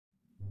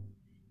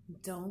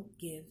Don't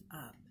give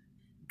up.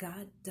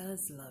 God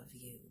does love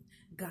you.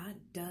 God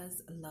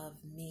does love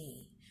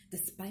me.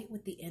 Despite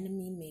what the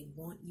enemy may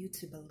want you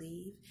to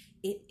believe,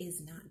 it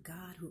is not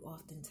God who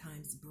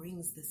oftentimes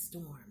brings the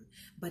storm,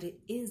 but it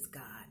is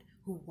God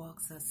who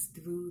walks us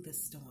through the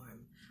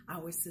storm,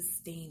 our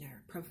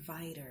sustainer,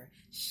 provider,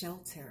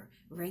 shelter,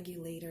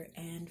 regulator,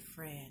 and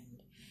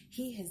friend.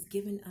 He has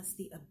given us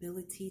the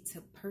ability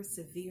to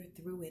persevere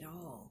through it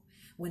all.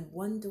 When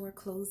one door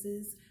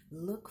closes,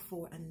 look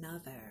for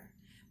another,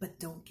 but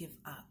don't give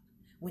up.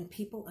 When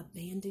people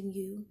abandon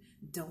you,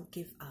 don't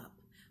give up.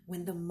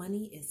 When the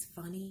money is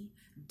funny,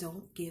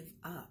 don't give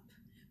up.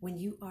 When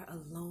you are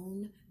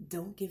alone,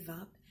 don't give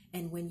up.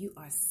 And when you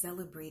are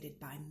celebrated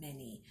by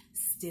many,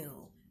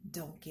 still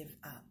don't give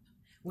up.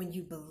 When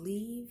you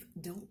believe,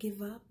 don't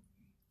give up.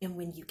 And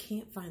when you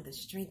can't find the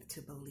strength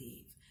to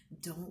believe,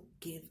 don't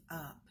give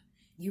up.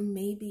 You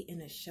may be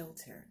in a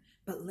shelter,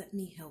 but let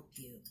me help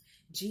you.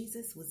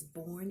 Jesus was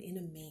born in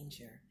a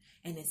manger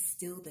and is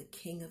still the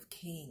King of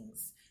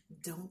Kings.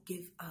 Don't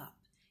give up.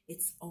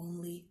 It's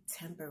only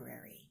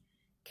temporary.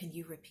 Can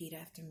you repeat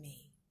after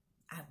me?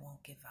 I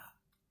won't give up.